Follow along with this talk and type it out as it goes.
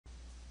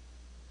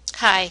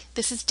Hi,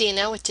 this is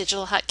Dina with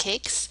Digital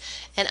Hotcakes,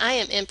 and I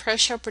am in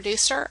ProShow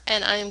Producer,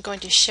 and I am going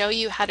to show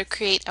you how to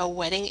create a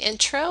wedding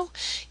intro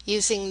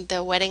using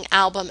the wedding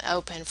album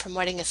open from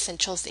Wedding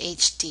Essentials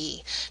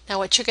HD. Now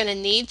what you're going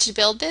to need to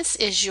build this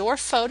is your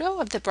photo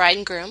of the bride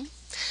and groom,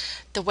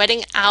 the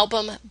wedding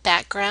album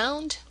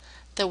background,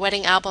 the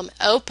wedding album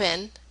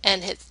open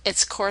and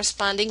its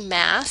corresponding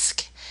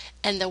mask,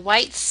 and the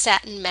white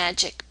satin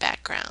magic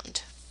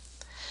background.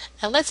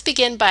 Now let's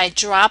begin by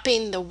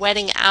dropping the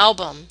wedding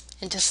album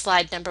into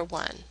slide number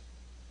 1.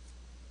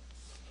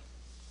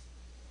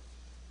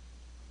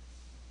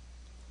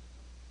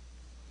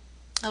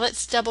 Now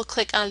let's double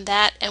click on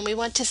that, and we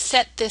want to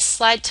set this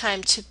slide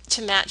time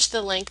to match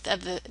the length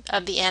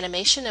of the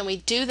animation, and we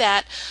do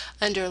that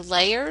under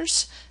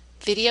Layers,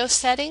 Video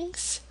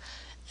Settings,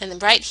 and then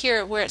right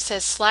here where it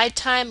says Slide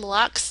Time,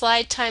 Lock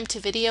Slide Time to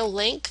Video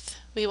Length,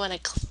 we want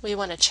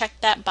to check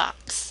that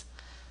box.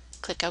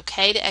 Click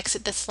OK to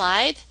exit the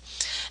slide.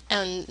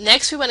 And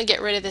next we want to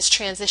get rid of this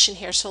transition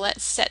here, so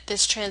let's set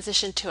this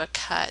transition to a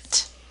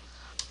cut.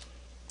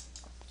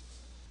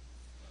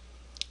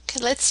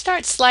 Okay, let's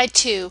start slide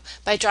 2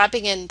 by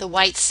dropping in the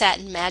white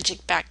satin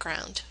magic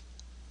background.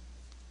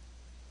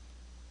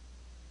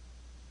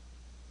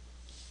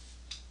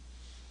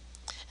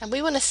 And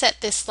we want to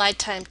set this slide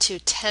time to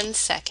 10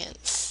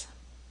 seconds.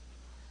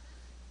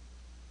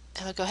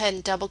 And we'll go ahead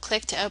and double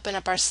click to open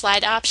up our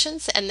slide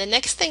options, and the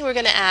next thing we're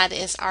going to add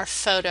is our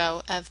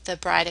photo of the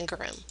bride and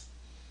groom.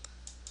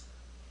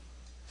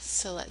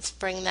 So let's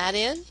bring that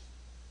in.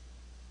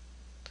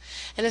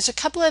 And there's a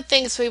couple of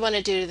things we want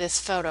to do to this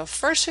photo.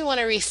 First, we want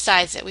to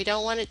resize it. We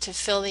don't want it to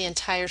fill the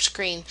entire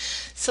screen.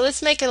 So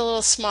let's make it a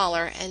little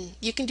smaller, and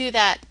you can do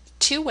that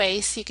two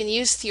ways. You can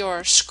use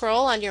your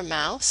scroll on your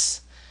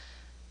mouse,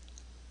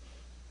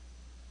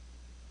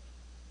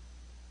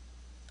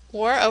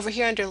 or over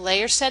here under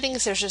Layer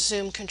Settings there's a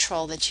zoom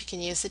control that you can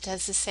use. It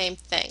does the same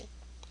thing.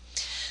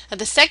 Now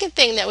the second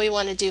thing that we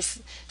want to do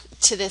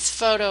to this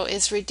photo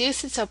is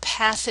reduce its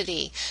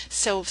opacity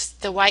so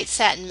the white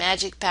satin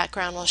magic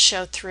background will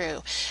show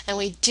through, and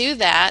we do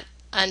that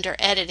under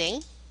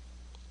Editing,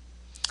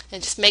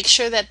 and just make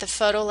sure that the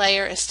photo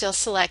layer is still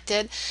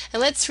selected, and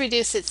let's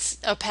reduce its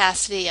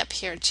opacity up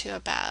here to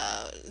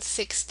about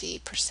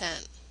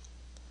 60%.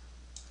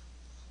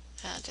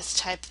 I'll just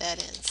type that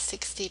in,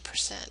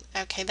 60%.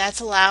 Okay, that's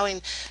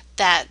allowing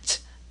that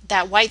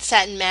white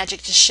satin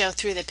magic to show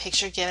through the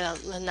picture, giving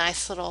a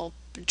nice little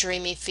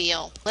dreamy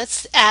feel.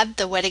 Let's add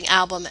the wedding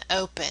album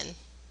open.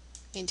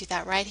 We can do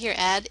that right here,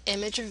 add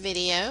image or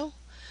video.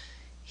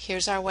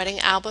 Here's our wedding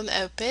album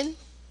open.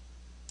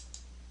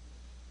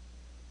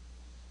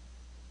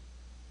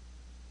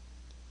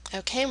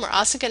 Okay, and we're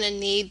also going to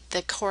need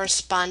the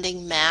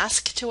corresponding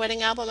mask to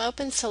wedding album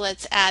open, so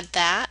let's add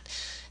that.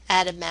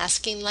 Add a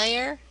masking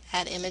layer,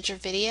 add image or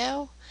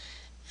video,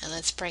 and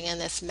let's bring in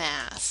this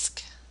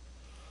mask.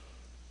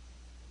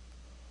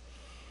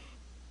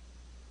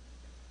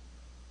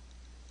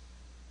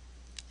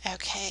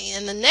 Okay,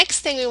 and the next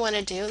thing we want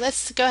to do,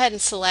 let's go ahead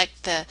and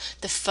select the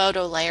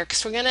photo layer,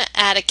 because we're going to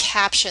add a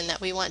caption that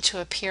we want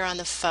to appear on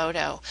the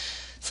photo.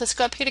 So let's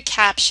go up here to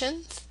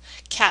Captions,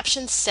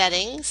 Caption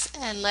Settings,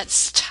 and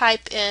let's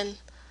type in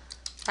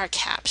our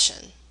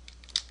caption.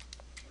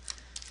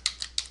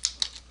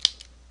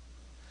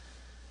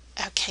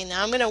 Okay,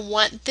 now I'm going to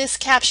want this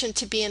caption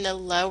to be in the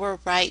lower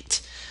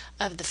right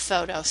of the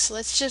photo. So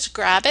let's just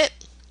grab it,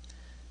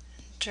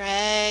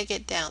 drag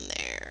it down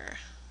there,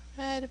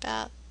 right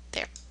about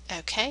there.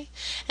 Okay,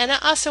 and I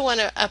also want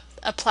to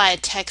apply a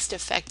text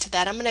effect to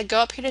that. I'm going to go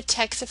up here to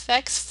Text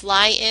Effects,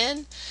 Fly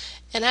In,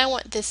 and I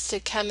want this to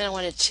come in. I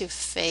want it to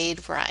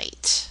fade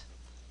right.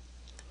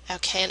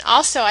 Okay, and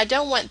also I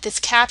don't want this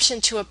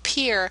caption to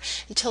appear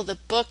until the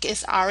book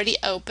is already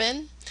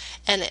open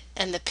and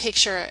the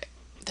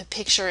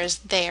picture is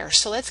there.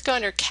 So let's go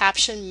under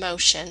Caption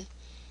Motion,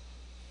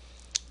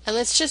 and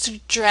let's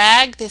just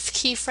drag this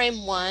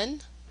keyframe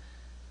 1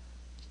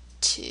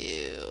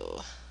 to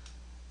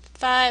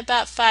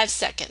about 5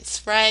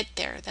 seconds right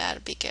there.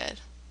 That'll be good.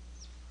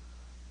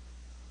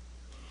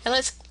 And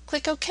let's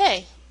click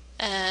OK,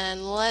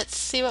 and let's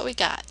see what we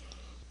got.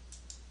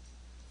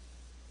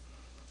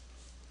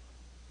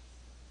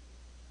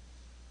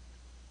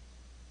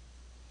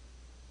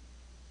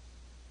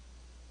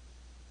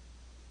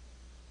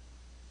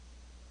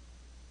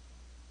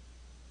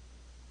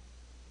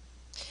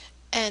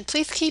 And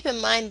please keep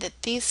in mind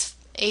that these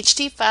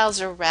HD files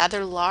are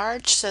rather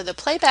large, so the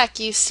playback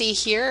you see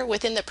here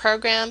within the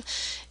program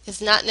is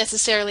not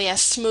necessarily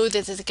as smooth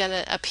as it's going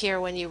to appear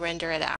when you render it out.